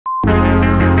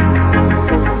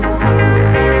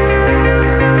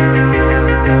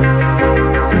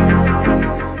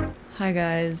Hi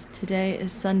guys, today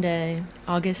is Sunday,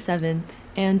 August 7th,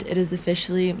 and it is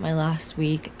officially my last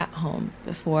week at home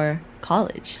before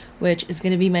college, which is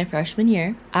going to be my freshman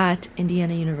year at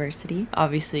Indiana University.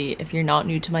 Obviously, if you're not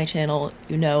new to my channel,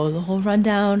 you know the whole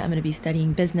rundown. I'm going to be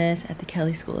studying business at the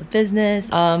Kelley School of Business,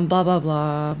 blah blah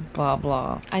blah blah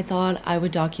blah. I thought I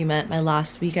would document my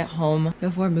last week at home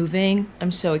before moving.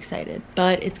 I'm so excited,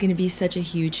 but it's going to be such a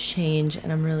huge change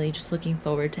and I'm really just looking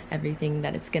forward to everything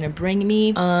that it's going to bring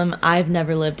me. I've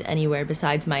never lived anywhere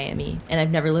besides Miami, and I've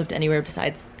never lived anywhere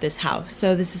besides this house,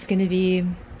 so this is going to be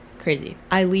crazy.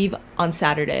 I leave on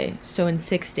Saturday, so in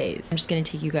 6 days. I'm just gonna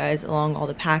take you guys along all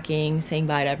the packing, saying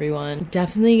bye to everyone.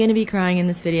 Definitely gonna be crying in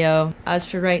this video. As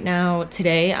for right now,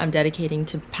 today I'm dedicating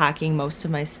to packing most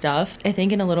of my stuff. I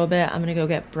think in a little bit I'm gonna go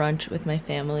get brunch with my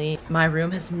family. My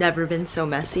room has never been so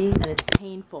messy and it's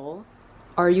painful.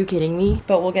 Are you kidding me?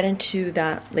 But we'll get into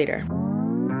that later.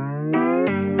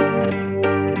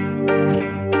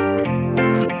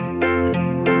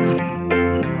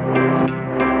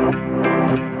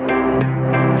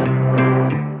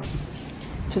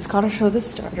 Just gotta show the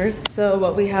starters. So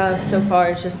what we have so far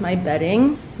is just my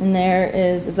bedding, and there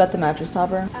is that the mattress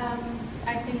topper?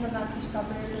 I think the mattress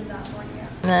topper is in that one, yeah.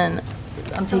 And then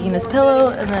I'm taking this pillow,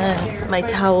 and then my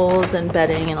towels and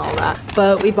bedding and all that.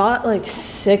 But we bought like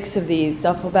 6 of these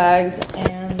duffel bags,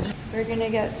 and we're gonna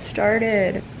get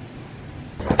started.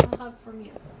 Just a hug from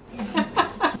you.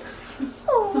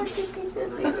 Oh,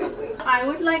 I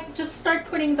would like just start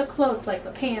putting the clothes, like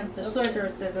the pants, the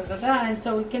sweaters, and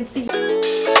so we can see. So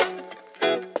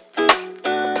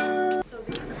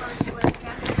these are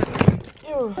sweatpants.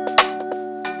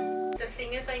 The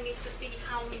thing is, I need to see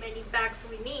how many bags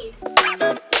we need.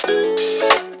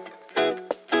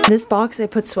 In this box I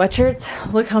put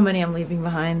sweatshirts. Look how many I'm leaving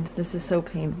behind. This is so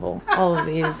painful. All of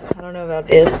these. I don't know about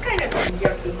this. This is kind of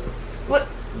yucky. What?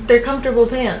 They're comfortable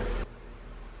pants.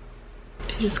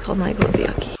 She just called my clothes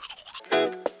yucky.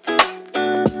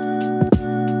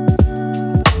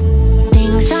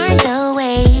 Things aren't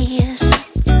always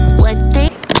what they.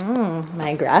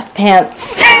 My grass pants.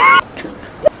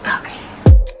 Okay.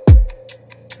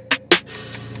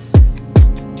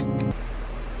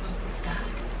 What's that?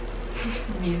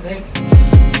 Music.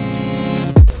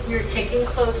 You're taking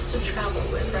clothes to travel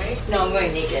with, right? No, I'm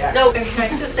going naked. No, what I'm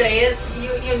trying to say is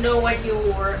you know what you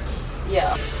wore.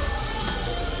 Yeah.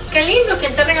 Qué lindo,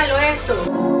 ¿quién te regaló eso?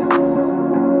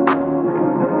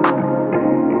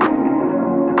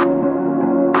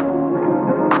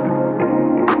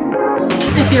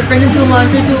 If you're gonna do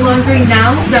laundry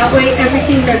now. That way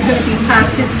everything that's gonna be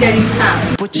packed is getting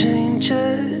packed. What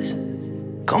changes?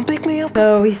 Come pick me up.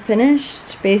 So we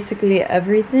finished basically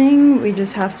everything. We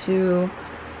just have to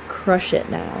crush it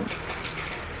now.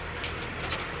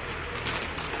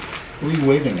 What are you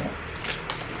waving at?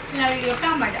 Now your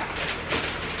camera.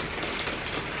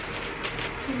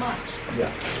 It's too much.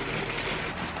 Yeah.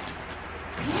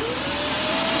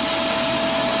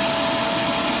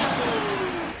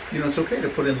 You know, it's okay to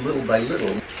put in little by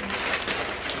little.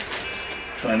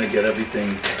 Trying to get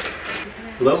everything.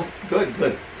 Hello? Good,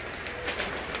 good.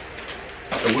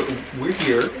 We're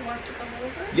here. Who wants to come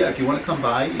over? Yeah, if you want to come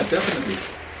by, definitely.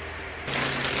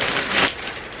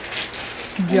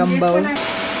 Jumbo.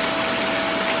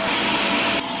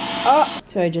 Oh!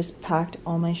 So I just packed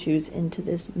all my shoes into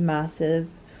this massive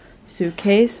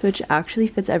suitcase, which actually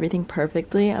fits everything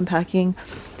perfectly. I'm packing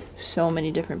so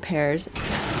many different pairs.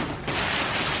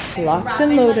 Locked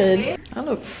and loaded. I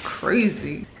look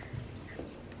crazy.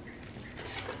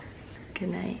 Good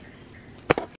night.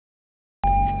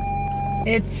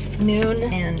 It's noon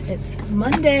and it's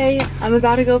Monday. I'm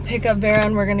about to go pick up Vera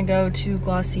and we're gonna go to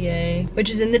Glossier, which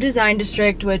is in the design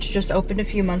district, which just opened a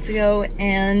few months ago,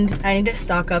 and I need to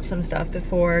stock up some stuff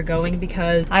before going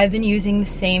because I've been using the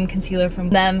same concealer from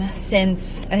them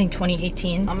since I think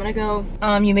 2018. I'm gonna go.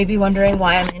 You may be wondering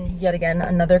why I'm in yet again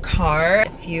another car.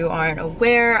 If you aren't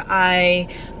aware, I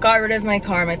got rid of my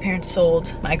car. My parents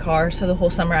sold my car, so the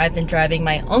whole summer I've been driving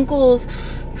my uncle's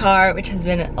car, which has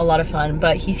been a lot of fun,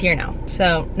 but he's here now.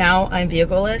 So now I'm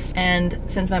vehicleless, and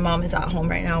since my mom is at home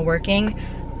right now working,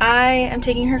 I am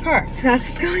taking her car. So that's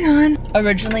what's going on.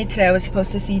 Originally today I was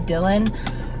supposed to see Dylan,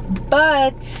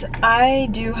 but I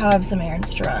do have some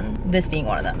errands to run, this being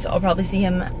one of them. So I'll probably see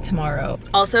him tomorrow.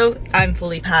 Also, I'm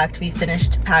fully packed. We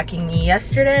finished packing me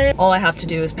yesterday. All I have to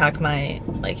do is pack my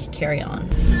like carry-on.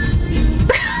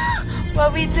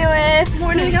 What we doing?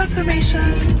 Morning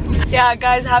affirmation. Yeah,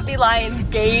 guys, happy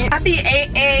Lionsgate. Happy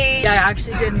AA. Yeah, I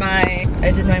actually did my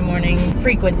morning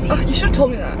frequency. Oh, you should have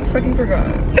told me that. I freaking forgot.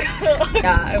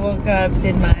 Yeah, I woke up,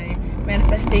 did my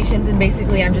manifestations, and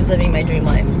basically I'm just living my dream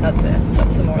life. That's it.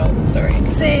 That's the moral of the story.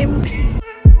 Same.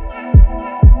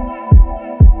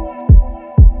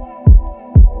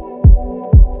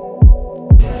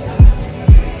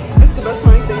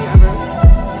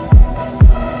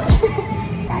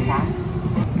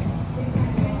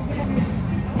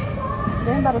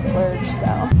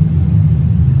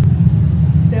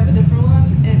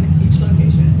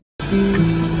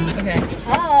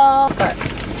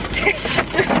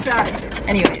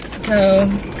 Anyways, so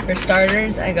for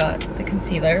starters, I got the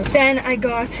concealer. Then I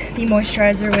got the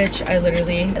moisturizer, which I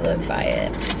live by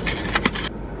it.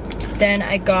 Then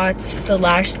I got the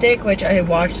lash stick, which I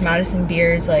watched Madison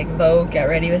Beer's like Vogue Get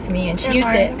Ready With Me, and she used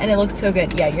it and it looked so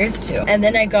good. Yeah, yours too. And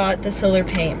then I got the Solar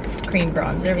Paint cream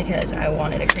bronzer because I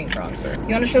wanted a cream bronzer.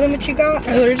 You want to show them what you got?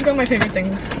 I literally just got my favorite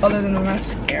thing other than the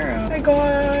mascara. I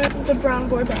got the brown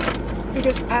boy brow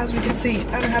because as we can see,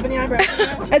 I don't have any eyebrows.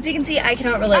 As you can see, I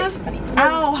cannot relate.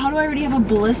 Ow, how do I already have a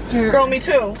blister? Girl, me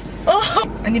too.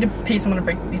 Oh. I need to pay someone to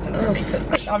break these in for me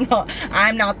because I'm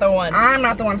not the one. I'm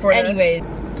not the one for Anyways.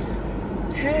 this.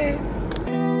 Hey.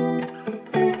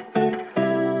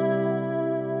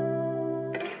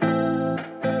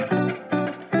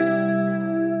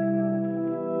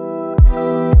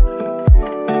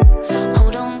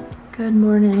 Good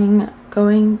morning.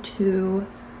 Going to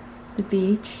the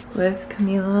beach with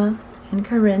Camila and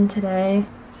Corinne today.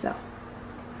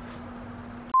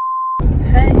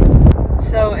 Hey.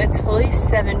 So it's fully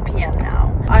 7 p.m. now.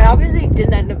 I obviously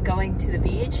didn't end up going to the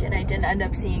beach and I didn't end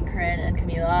up seeing Corinne and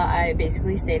Camila. I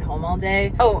basically stayed home all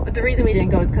day. Oh, the reason we didn't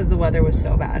go is because the weather was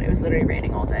so bad. It was literally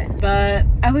raining all day. But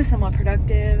I was somewhat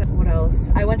productive. What else?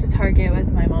 I went to Target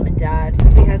with my mom and dad.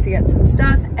 We had to get some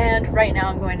stuff and right now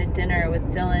I'm going to dinner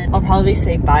with Dylan. I'll probably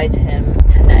say bye to him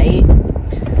tonight.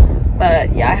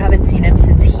 But yeah, I haven't seen him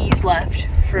since he's left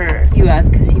for UF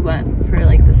because he went for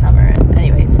like the summer.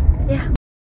 Anyways, yeah.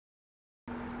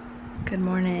 Good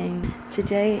morning.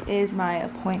 Today is my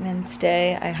appointments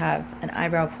day. I have an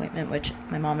eyebrow appointment, which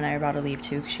my mom and I are about to leave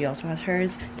too because she also has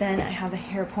hers. Then I have a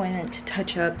hair appointment to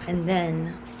touch up, and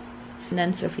then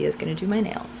Sophia's gonna do my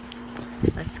nails.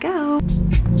 Let's go.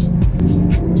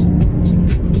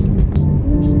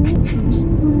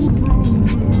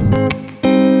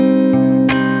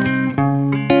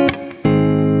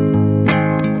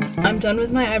 I'm done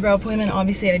with my eyebrow appointment.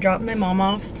 Obviously, I dropped my mom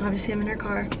off. Obviously, I'm in her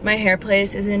car. My hair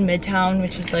place is in Midtown,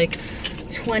 which is like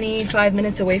 25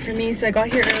 minutes away from me. So I got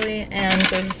here early and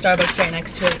there's a Starbucks right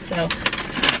next to it. So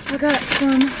I got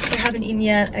some, I haven't eaten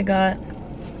yet. I got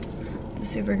the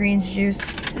Super Greens juice.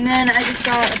 And then I just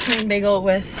got a plain bagel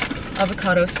with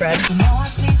avocado spread.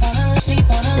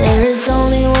 There is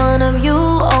only one of you,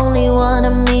 only one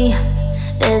of me.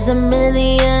 There's a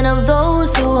million of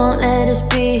those who won't let us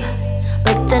be.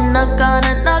 But they're not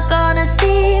gonna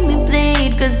see me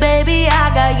bleed. Cause baby, I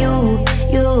got you.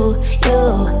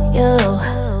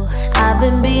 I've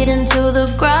been beaten to the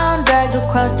ground, dragged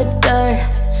across the dirt.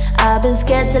 I've been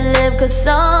scared to live cause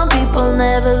some people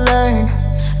never learn.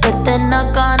 But they're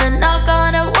not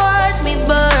gonna watch me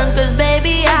burn. Cause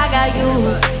baby, I got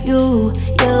you.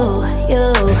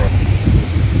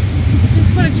 This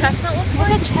is what a chestnut looks like?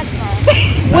 What's a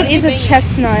chestnut? What is a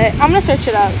chestnut? I'm gonna search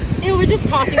it up. Ew, we're just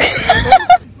tossing it.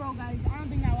 Bro, guys, I don't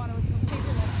think that water was going to take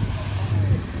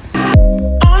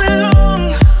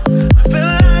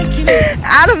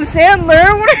Adam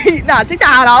Sandler, what are you? Nah, take the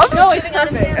hat off. No, it's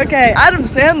perfect. Okay, Adam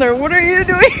Sandler, what are you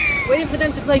doing? Waiting for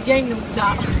them to play Gangnam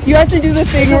Style. You have to do the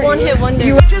thing. It's a one-hit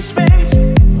wonder.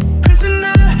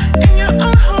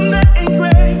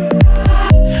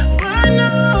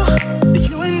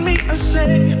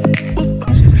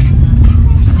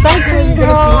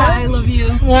 I love you.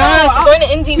 Yeah, she's going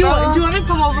to Indy, bro. Do you want to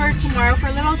come over tomorrow for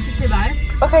a little to say bye?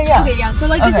 Okay, yeah. Okay, yeah. So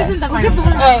like this isn't the final.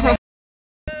 Okay.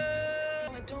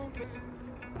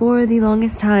 For the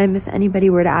longest time, if anybody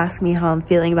were to ask me how I'm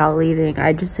feeling about leaving,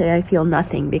 I'd just say I feel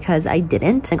nothing because I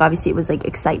didn't. Like obviously it was like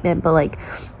excitement, but like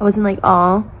I wasn't like,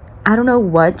 oh, I don't know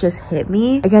what just hit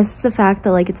me. I guess it's the fact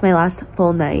that like it's my last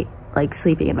full night like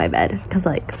sleeping in my bed because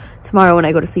like tomorrow when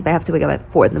I go to sleep I have to wake up at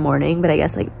 4 in the morning, but I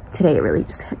guess like today it really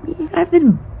just hit me. I've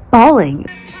been bawling.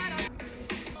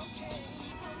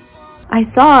 I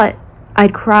thought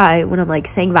I'd cry when I'm like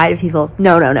saying bye to people.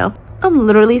 No. I'm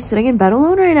literally sitting in bed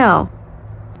alone right now.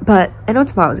 But I know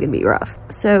tomorrow's gonna be rough.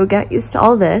 So get used to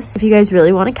all this. If you guys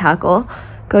really want to cackle,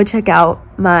 go check out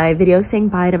my video saying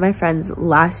bye to my friends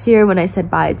last year when I said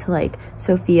bye to like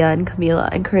Sophia and Camila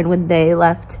and Corinne when they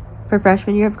left for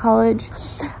freshman year of college.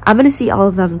 I'm gonna see all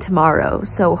of them tomorrow.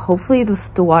 So hopefully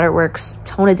the waterworks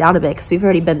tone it down a bit because we've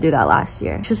already been through that last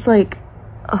year. It's just like,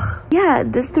 ugh. Yeah,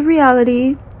 this is the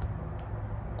reality.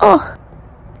 Oh,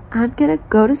 I'm gonna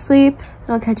go to sleep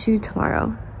and I'll catch you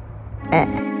tomorrow.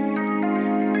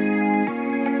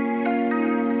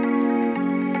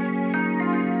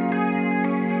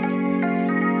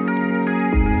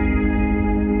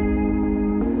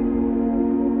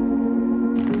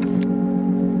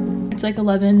 It's like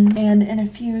 11 and in a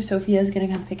few Sophia's gonna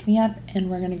come pick me up and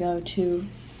we're gonna go to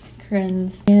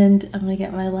Corinne's and I'm gonna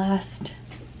get my last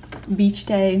beach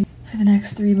day for the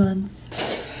next 3 months.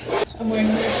 I'm wearing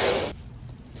this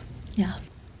Yeah.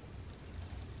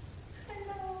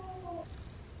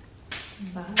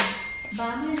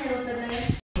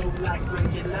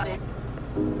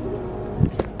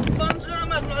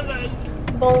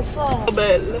 Bonsoir.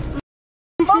 Belle.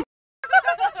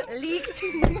 Leaked.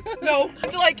 No,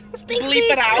 to like bleep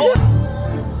it out.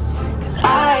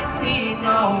 I see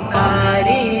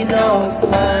nobody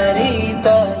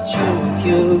but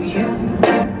you.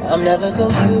 I'm never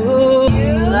gonna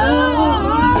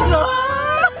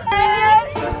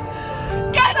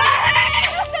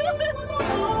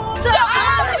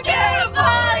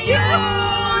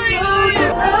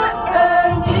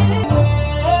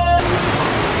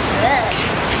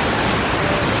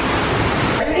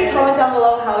Everybody comment down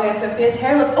below how Aunt Sophia's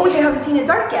hair looks. Oh, you haven't seen it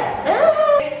dark yet.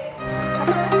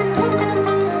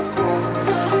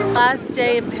 Last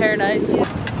day in paradise.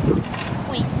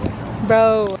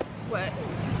 Bro. What?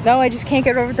 No, I just can't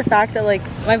get over the fact that like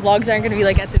my vlogs aren't gonna be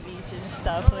like at the beach and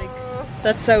stuff. Like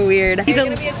that's so weird. You're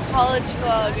gonna be a college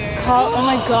vlogger. Oh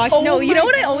my gosh. No, you know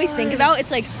what I always think about?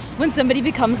 It's like when somebody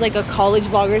becomes like a college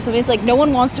vlogger or something, it's like no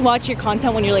one wants to watch your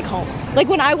content when you're like home. Like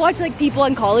when I watch like people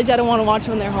in college, I don't want to watch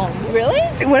when they're home. Really?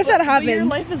 What if that happens? Your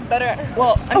life is better.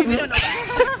 Well, I mean, we don't know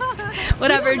that.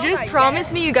 Whatever, just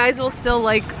promise me you guys will still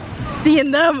like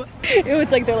seeing them.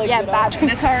 It's like they're like, yeah, bad.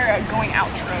 This is our going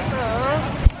outro.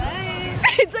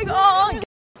 It's like, oh.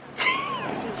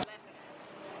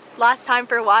 Last time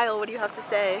for a while, what do you have to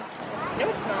say? No,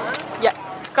 it's not. Yeah,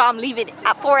 I'm leaving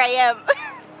at 4 a.m.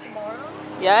 Tomorrow?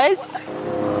 Yes.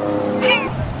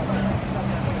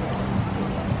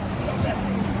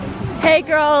 Hey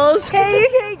girls.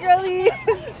 Hey girlies.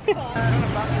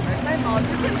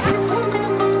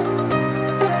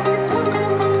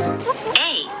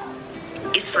 A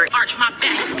is for arch my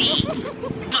back. B,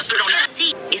 mustard on the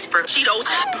C is for Cheetos.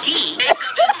 D,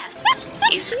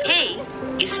 is A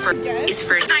is for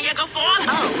Niagara Falls.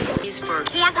 O is for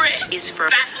cornbread. Is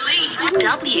for Vaseline.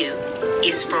 W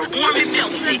is for warm and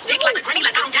milk. Think like a granny,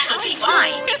 like I don't got no teeth.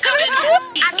 Fine.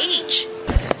 Is H.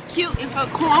 Q is for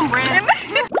cornbread.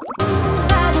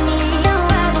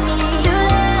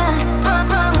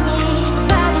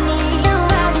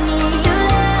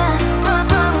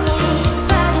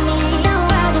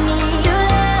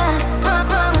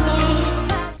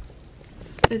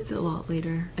 It's a lot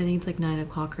later. I think it's like 9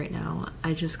 o'clock right now.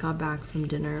 I just got back from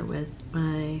dinner with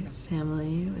my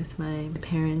family, with my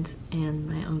parents and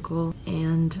my uncle.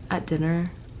 And at dinner,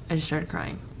 I just started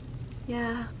crying.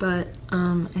 Yeah, but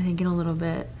I think in a little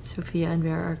bit, Sophia and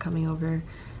Vera are coming over.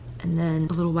 And then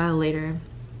a little while later,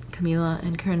 Camila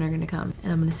and Karen are gonna come.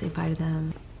 And I'm gonna say bye to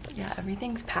them. Yeah,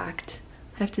 everything's packed.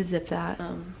 I have to zip that.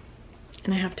 And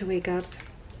I have to wake up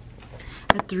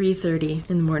at 3:30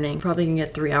 in the morning. Probably gonna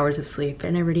get 3 hours of sleep,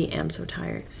 and I already am so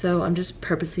tired. So I'm just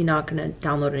purposely not gonna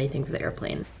download anything for the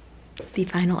airplane. The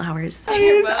final hours.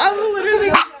 I'm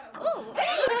literally.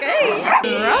 Okay.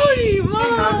 Rowdy,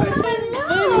 Mom.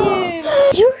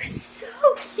 You're so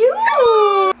cute.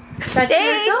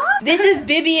 Thanks. This is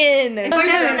Vivian.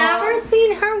 I've never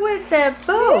seen her with the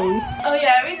bows. Oh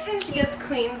yeah, every time she gets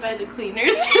cleaned by the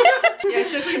cleaners. Yeah,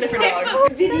 she looks like a different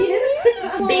dog. Vivian.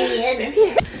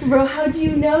 Bro, how do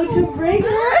you know to bring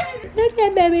her? Look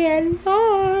at Vivian.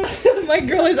 Oh. My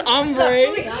girl is ombre.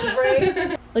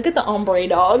 Look at the ombre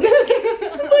dog.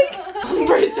 Like,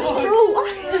 Ombre dog. bro.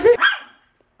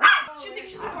 She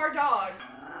thinks she's a car dog.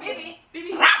 Baby.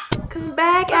 Come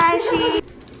back, Ashy.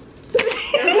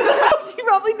 She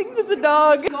probably thinks it's a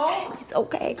dog. Go. It's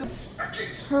okay.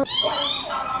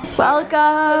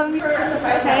 Welcome.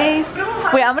 Hey.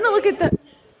 Wait, I'm gonna look at the.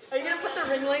 Are you gonna put the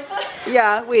ring light?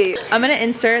 Yeah, wait. I'm gonna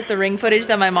insert the ring footage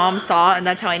that my mom saw, and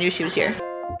that's how I knew she was here.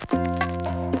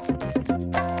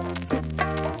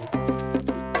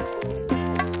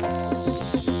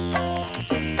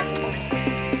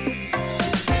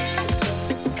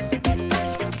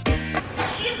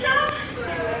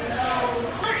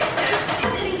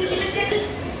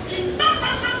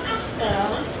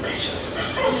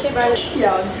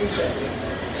 Yeah, on Tuesday.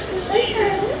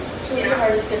 Who's your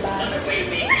hardest goodbye?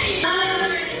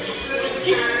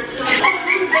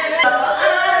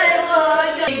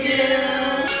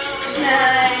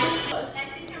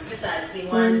 Besides being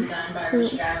one and done by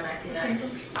rich guy might be nice.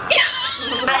 I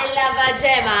love a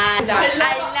Gemma. I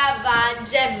love a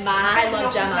Gemma. I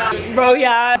love Gemma. Bro,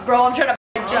 yeah. Bro, I'm trying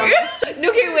to Gemma.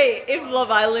 Okay, wait. If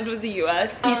Love Island was the US,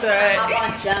 he's alright.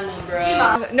 I'm on Gemma,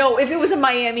 bro. No, if it was a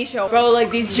Miami show, bro, like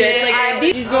these jits, like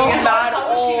these girls are mad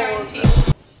old.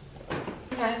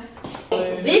 Okay.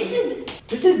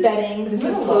 This is bedding, this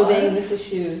is clothing, this is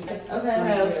shoes. Okay. Oh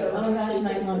my gosh,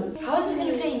 nice one. How is this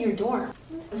gonna fit in your dorm?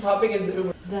 How big is the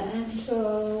Uber? The end.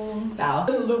 So Bow.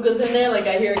 Luca's in there, like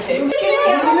I hear a kick.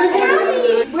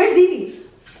 Where's Bibi?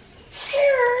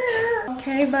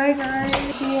 Okay, bye guys.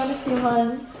 See you in a few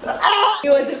months.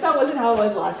 If that wasn't how it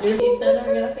was last year. Then I'm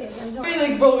gonna face him.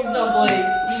 Like, bro, he's not playing.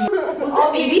 What's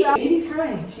that, baby? Baby's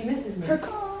crying. She misses me.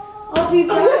 I'll be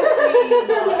back.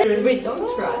 Wait, don't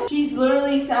cry. She's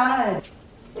literally sad.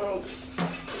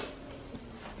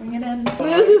 Bring it in.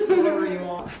 Whatever you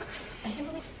want.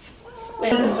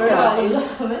 Wait,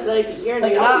 like you're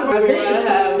like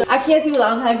I can't do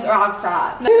long hugs or hog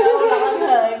frog. No long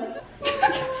hugs.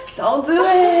 Don't do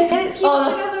it. Keep it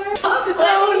together.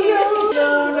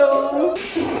 No.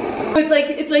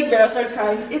 It's like Vero starts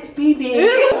crying. It's BB.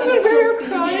 Vero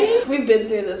crying. We've been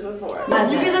through this before. You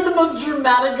guys are the most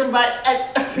dramatic goodbye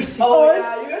I've ever seen. Oh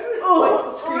yeah, you guys were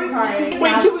like scream crying.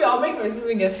 Wait, can we all make noises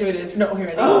and guess who it is? No, here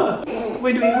it is.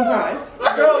 Wait, do we close our eyes?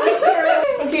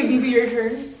 Okay, BB, your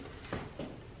turn.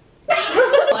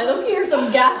 I don't hear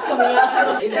some gas coming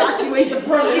out. Evacuate the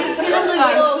person. She's gonna leave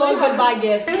a little goodbye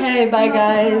gift. Okay, bye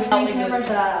guys.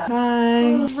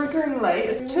 Bye. Flickering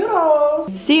light.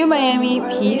 Toodles. See you, Miami.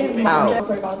 Peace out.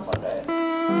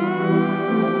 Sunday.